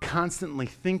constantly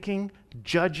thinking,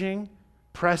 judging,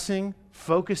 pressing,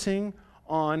 focusing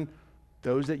on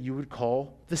those that you would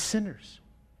call the sinners.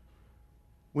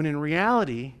 When in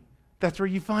reality, that's where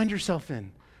you find yourself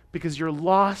in, because you're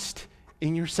lost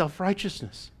in your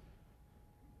self-righteousness.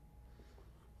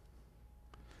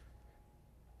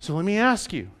 So let me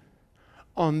ask you,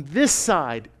 on this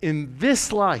side, in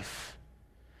this life,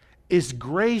 is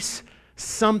grace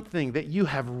something that you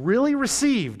have really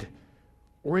received,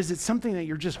 or is it something that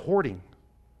you're just hoarding?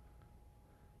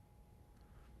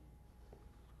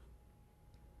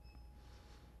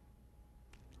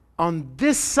 On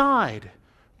this side,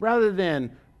 rather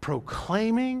than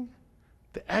proclaiming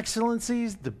the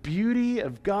excellencies, the beauty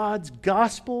of God's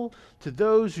gospel to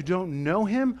those who don't know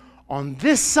him, on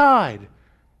this side,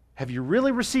 have you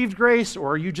really received grace,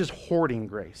 or are you just hoarding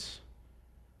grace?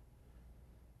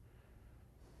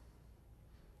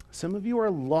 Some of you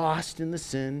are lost in the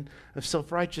sin of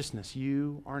self-righteousness.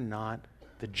 You are not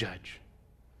the judge.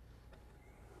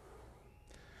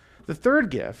 The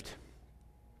third gift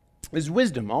is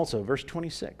wisdom also, verse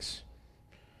 26.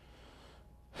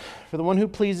 For the one who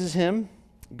pleases him,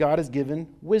 God has given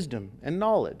wisdom and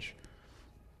knowledge.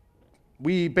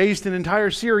 We based an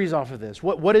entire series off of this.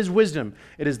 What is wisdom?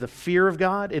 It is the fear of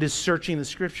God. It is searching the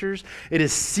scriptures. It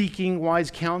is seeking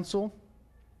wise counsel.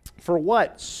 For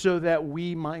what? So that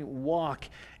we might walk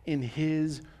in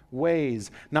his ways.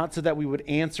 Not so that we would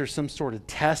answer some sort of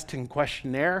test and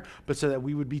questionnaire, but so that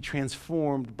we would be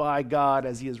transformed by God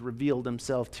as he has revealed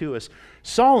himself to us.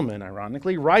 Solomon,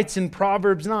 ironically, writes in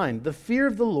Proverbs 9, "The fear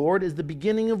of the Lord is the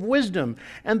beginning of wisdom,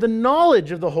 and the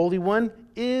knowledge of the Holy One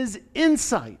is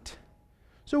insight."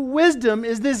 So wisdom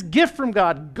is this gift from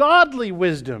God, godly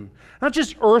wisdom, not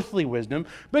just earthly wisdom,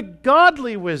 but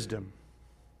godly wisdom.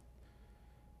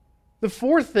 The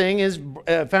fourth thing is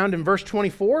found in verse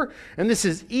 24, and this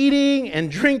is eating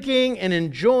and drinking and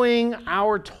enjoying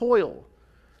our toil.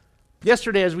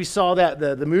 Yesterday, as we saw that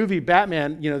the movie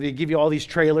Batman, they give you all these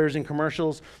trailers and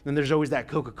commercials, and there's always that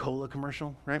Coca-Cola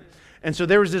commercial, right? And so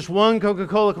there was this one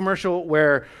Coca-Cola commercial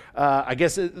where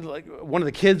one of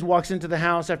the kids walks into the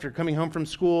house after coming home from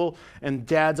school, and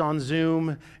dad's on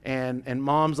Zoom, and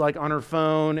mom's on her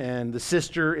phone, and the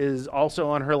sister is also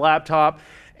on her laptop,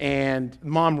 and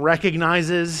mom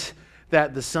recognizes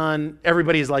that the son,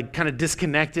 everybody's kind of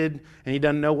disconnected and he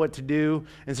doesn't know what to do.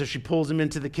 And so she pulls him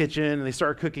into the kitchen and they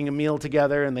start cooking a meal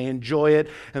together and they enjoy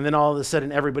it. And then all of a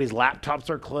sudden everybody's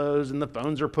laptops are closed and the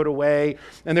phones are put away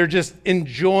and they're just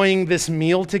enjoying this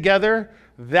meal together.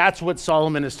 That's what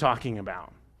Solomon is talking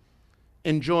about.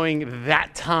 Enjoying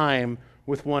that time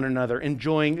with one another,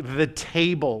 enjoying the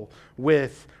table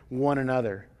with one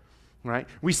another. Right?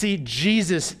 We see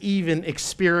Jesus even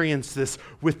experience this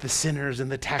with the sinners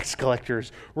and the tax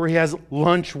collectors, where he has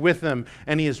lunch with them,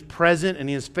 and he is present, and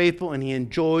he is faithful, and he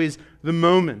enjoys the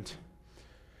moment.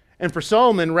 And for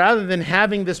Solomon, rather than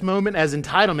having this moment as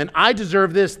entitlement, I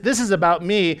deserve this, this is about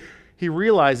me, he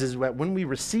realizes that when we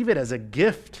receive it as a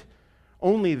gift,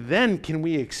 only then can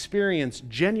we experience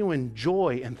genuine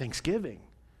joy and thanksgiving.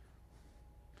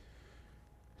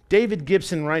 David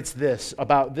Gibson writes this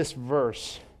about this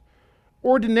verse.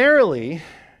 Ordinarily,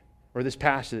 or this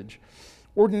passage,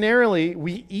 ordinarily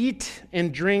we eat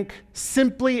and drink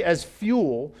simply as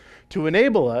fuel to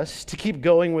enable us to keep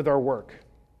going with our work.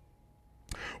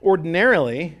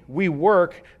 Ordinarily, we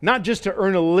work not just to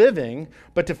earn a living,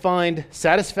 but to find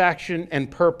satisfaction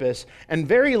and purpose, and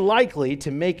very likely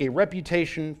to make a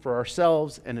reputation for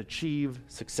ourselves and achieve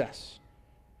success.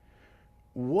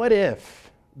 What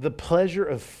if the pleasure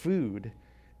of food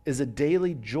is a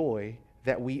daily joy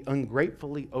that we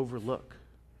ungratefully overlook?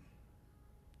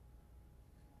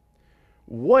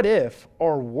 What if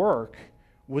our work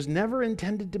was never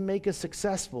intended to make us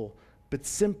successful, but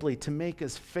simply to make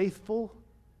us faithful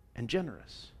and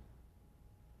generous?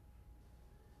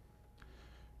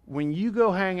 When you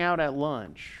go hang out at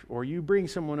lunch, or you bring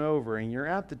someone over and you're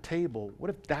at the table,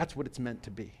 what if that's what it's meant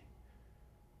to be?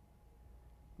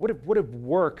 What if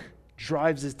work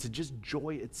drives us to just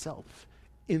joy itself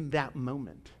in that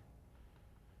moment?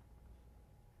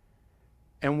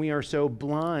 And we are so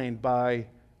blind by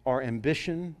our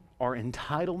ambition, our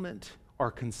entitlement, our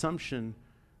consumption,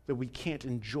 that we can't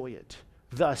enjoy it,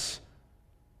 thus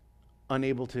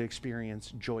unable to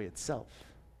experience joy itself.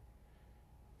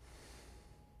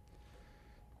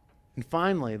 And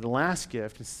finally, the last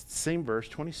gift, it's the same verse,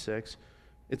 26,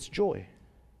 it's joy.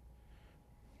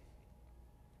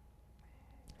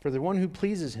 For the one who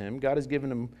pleases him, God has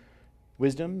given him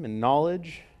wisdom and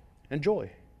knowledge and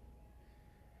joy.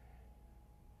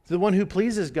 The one who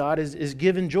pleases God is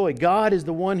given joy. God is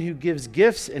the one who gives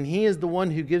gifts, and he is the one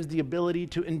who gives the ability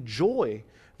to enjoy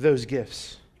those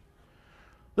gifts.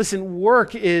 Listen,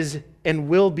 work is and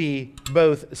will be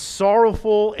both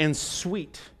sorrowful and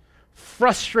sweet,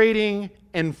 frustrating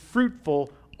and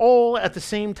fruitful, all at the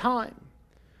same time.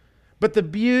 But the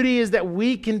beauty is that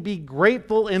we can be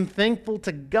grateful and thankful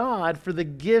to God for the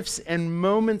gifts and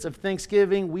moments of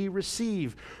thanksgiving we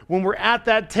receive. When we're at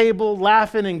that table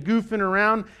laughing and goofing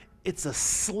around, it's a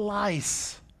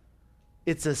slice.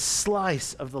 It's a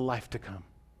slice of the life to come.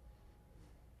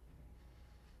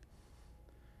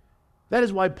 That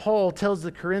is why Paul tells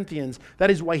the Corinthians, that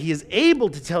is why he is able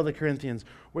to tell the Corinthians,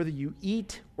 whether you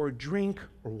eat or drink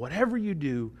or whatever you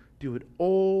do it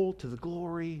all to the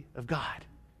glory of God.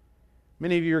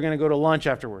 Many of you are going to go to lunch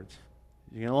afterwards.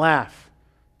 You're going to laugh.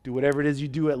 Do whatever it is you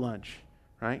do at lunch,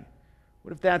 right?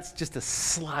 What if that's just a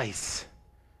slice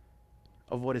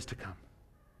of what is to come?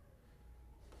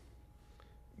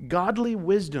 Godly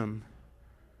wisdom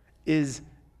is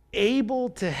able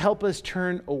to help us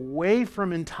turn away from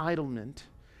entitlement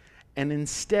and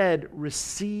instead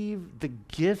receive the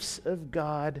gifts of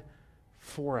God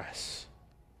for us.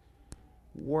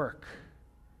 Work,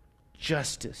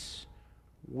 justice,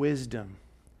 wisdom,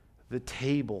 the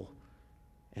table,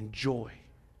 and joy.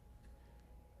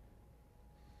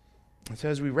 And so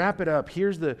as we wrap it up,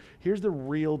 here's the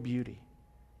real beauty.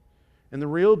 And the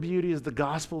real beauty is the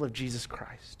gospel of Jesus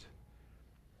Christ.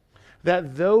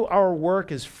 That though our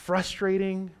work is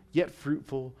frustrating yet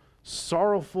fruitful,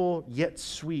 sorrowful yet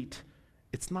sweet,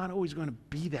 it's not always going to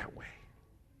be that way.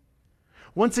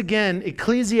 Once again,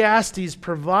 Ecclesiastes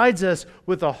provides us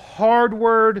with a hard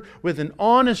word, with an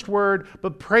honest word,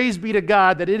 but praise be to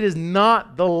God that it is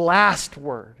not the last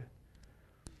word.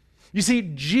 You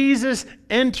see, Jesus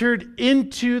entered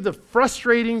into the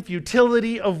frustrating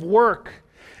futility of work,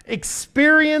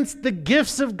 experienced the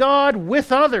gifts of God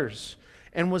with others,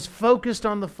 and was focused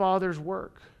on the Father's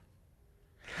work.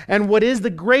 And what is the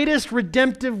greatest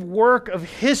redemptive work of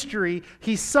history,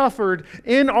 he suffered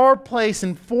in our place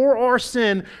and for our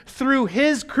sin through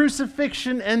his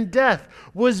crucifixion and death,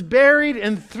 was buried,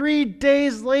 and 3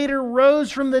 days later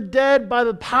rose from the dead by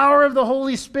the power of the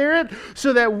Holy Spirit,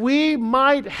 so that we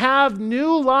might have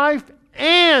new life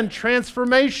and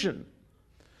transformation.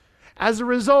 As a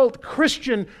result,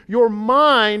 Christian, your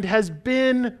mind has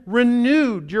been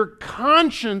renewed. Your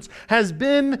conscience has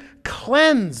been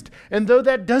cleansed. And though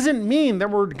that doesn't mean that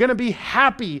we're going to be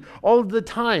happy all of the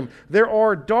time, there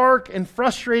are dark and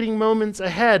frustrating moments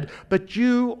ahead, but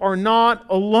you are not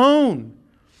alone.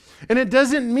 And it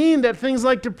doesn't mean that things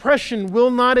like depression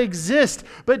will not exist,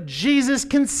 but Jesus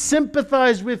can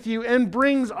sympathize with you and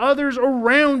brings others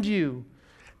around you.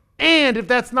 And if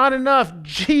that's not enough,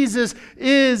 Jesus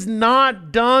is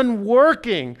not done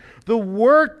working. The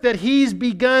work that he's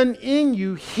begun in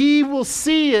you, he will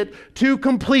see it to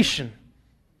completion.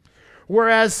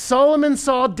 Whereas Solomon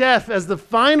saw death as the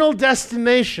final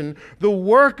destination, the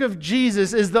work of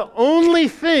Jesus is the only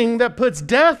thing that puts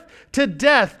death to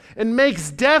death and makes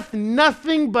death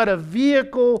nothing but a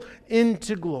vehicle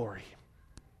into glory.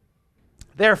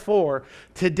 Therefore,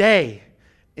 today,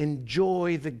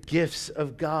 enjoy the gifts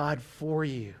of God for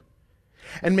you.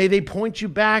 And may they point you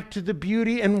back to the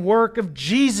beauty and work of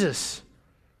Jesus.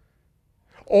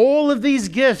 All of these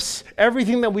gifts,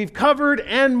 everything that we've covered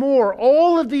and more,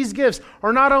 all of these gifts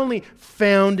are not only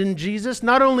found in Jesus,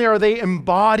 not only are they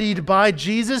embodied by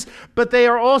Jesus, but they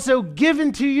are also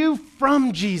given to you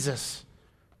from Jesus.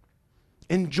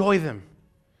 Enjoy them.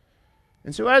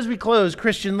 And so as we close,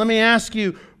 Christian, let me ask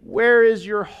you, where is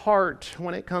your heart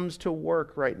when it comes to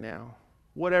work right now?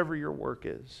 Whatever your work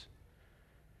is.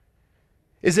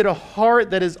 Is it a heart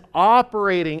that is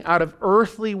operating out of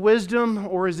earthly wisdom,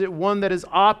 or is it one that is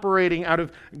operating out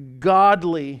of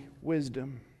godly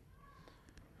wisdom?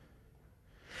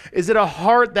 Is it a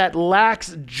heart that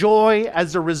lacks joy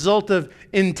as a result of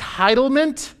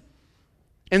entitlement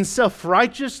and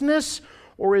self-righteousness,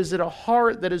 or is it a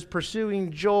heart that is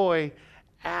pursuing joy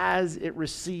as it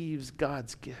receives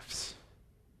God's gifts?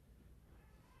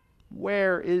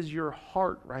 Where is your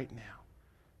heart right now?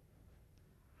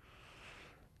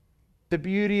 The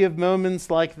beauty of moments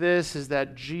like this is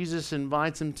that Jesus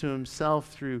invites him to himself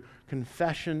through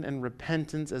confession and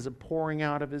repentance as a pouring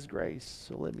out of his grace.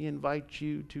 So let me invite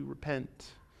you to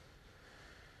repent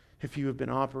if you have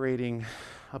been operating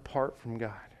apart from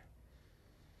God.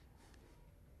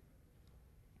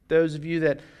 Those of you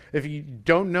that, if you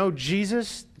don't know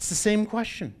Jesus, it's the same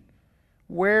question.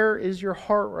 Where is your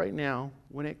heart right now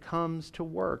when it comes to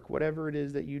work, whatever it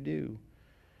is that you do?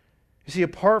 You see,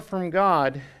 apart from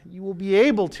God, you will be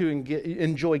able to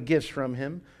enjoy gifts from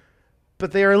him,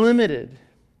 but they are limited.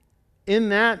 In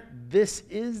that, this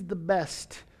is the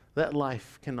best that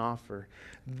life can offer.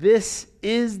 This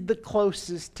is the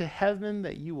closest to heaven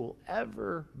that you will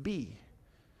ever be.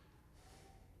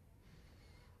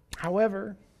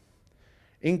 However,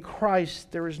 in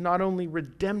Christ, there is not only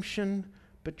redemption,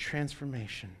 but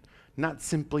transformation. Not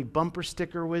simply bumper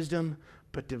sticker wisdom,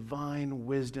 but divine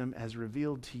wisdom as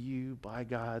revealed to you by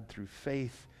God through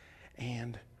faith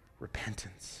and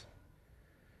repentance.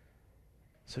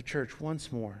 So, church, once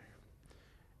more,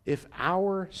 if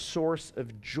our source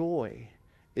of joy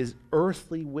is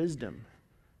earthly wisdom,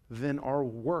 then our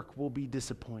work will be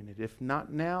disappointed. If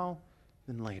not now,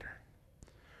 then later.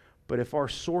 But if our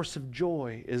source of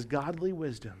joy is godly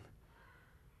wisdom,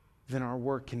 then our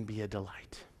work can be a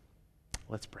delight.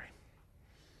 Let's pray.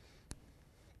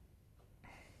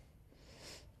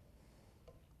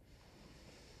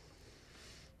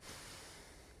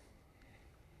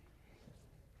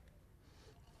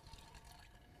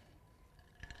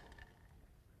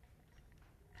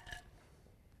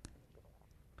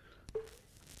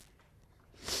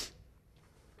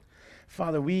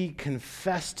 Father, we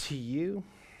confess to you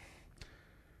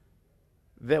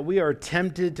that we are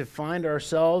tempted to find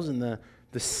ourselves in the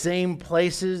same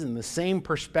places and the same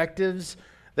perspectives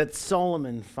that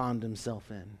Solomon found himself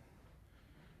in.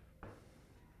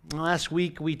 Last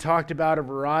week we talked about a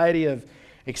variety of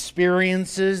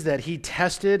experiences that he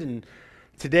tested, and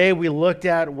today we looked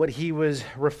at what he was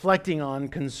reflecting on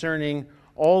concerning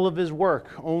all of his work,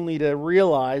 only to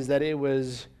realize that it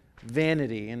was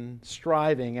vanity and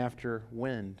striving after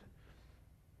wind.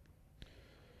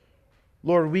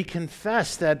 Lord, we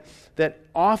confess that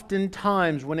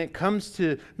oftentimes when it comes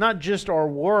to not just our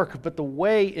work, but the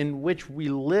way in which we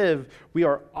live, we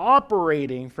are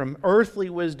operating from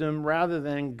earthly wisdom rather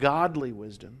than godly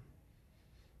wisdom.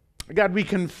 God, we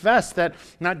confess that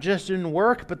not just in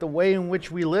work, but the way in which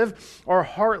we live, our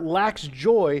heart lacks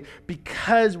joy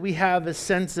because we have a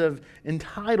sense of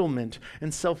entitlement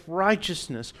and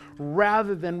self-righteousness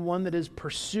rather than one that is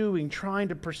trying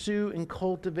to pursue and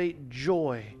cultivate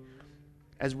joy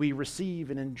as we receive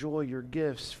and enjoy your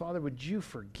gifts. Father, would you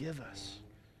forgive us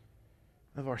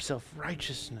of our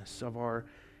self-righteousness, of our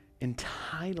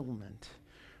entitlement?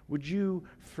 Would you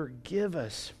forgive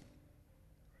us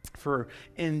for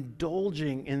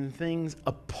indulging in things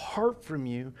apart from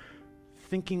you,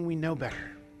 thinking we know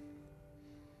better?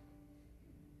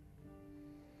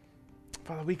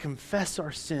 Father, we confess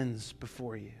our sins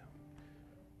before you.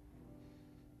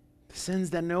 The sins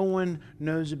that no one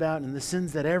knows about and the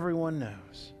sins that everyone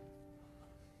knows.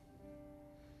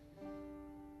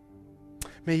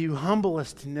 May you humble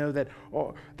us to know that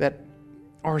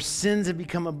our sins have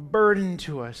become a burden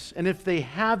to us. And if they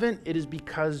haven't, it is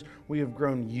because we have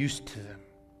grown used to them.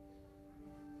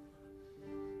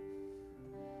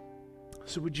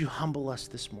 So would you humble us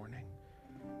this morning?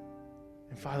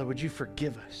 And Father, would you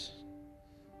forgive us?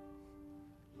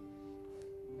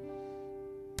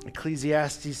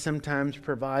 Ecclesiastes sometimes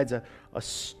provides a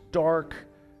stark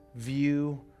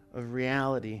view of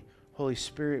reality. Holy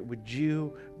Spirit, would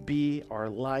you be our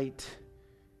light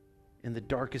in the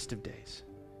darkest of days?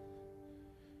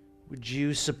 Would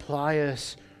you supply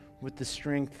us with the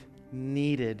strength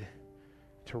needed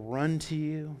to run to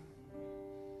you,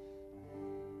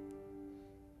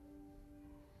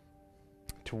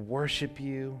 to worship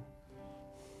you?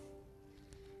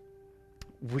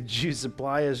 Would you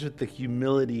supply us with the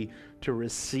humility to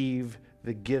receive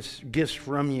the gifts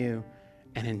from you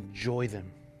and enjoy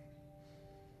them?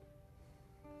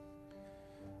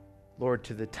 Lord,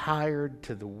 to the tired,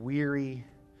 to the weary,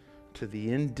 to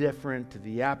the indifferent, to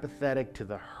the apathetic, to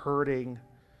the hurting,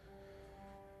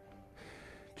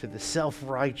 to the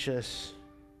self-righteous,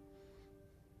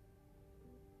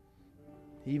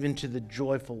 even to the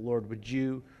joyful, Lord, would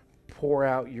you pour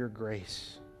out your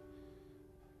grace?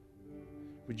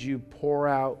 Would you pour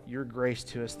out your grace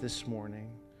to us this morning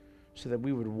so that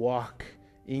we would walk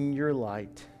in your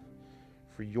light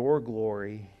for your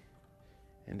glory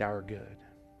and our good?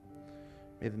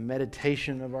 May the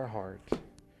meditation of our heart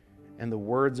and the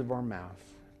words of our mouth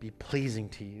be pleasing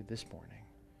to you this morning.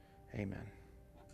 Amen.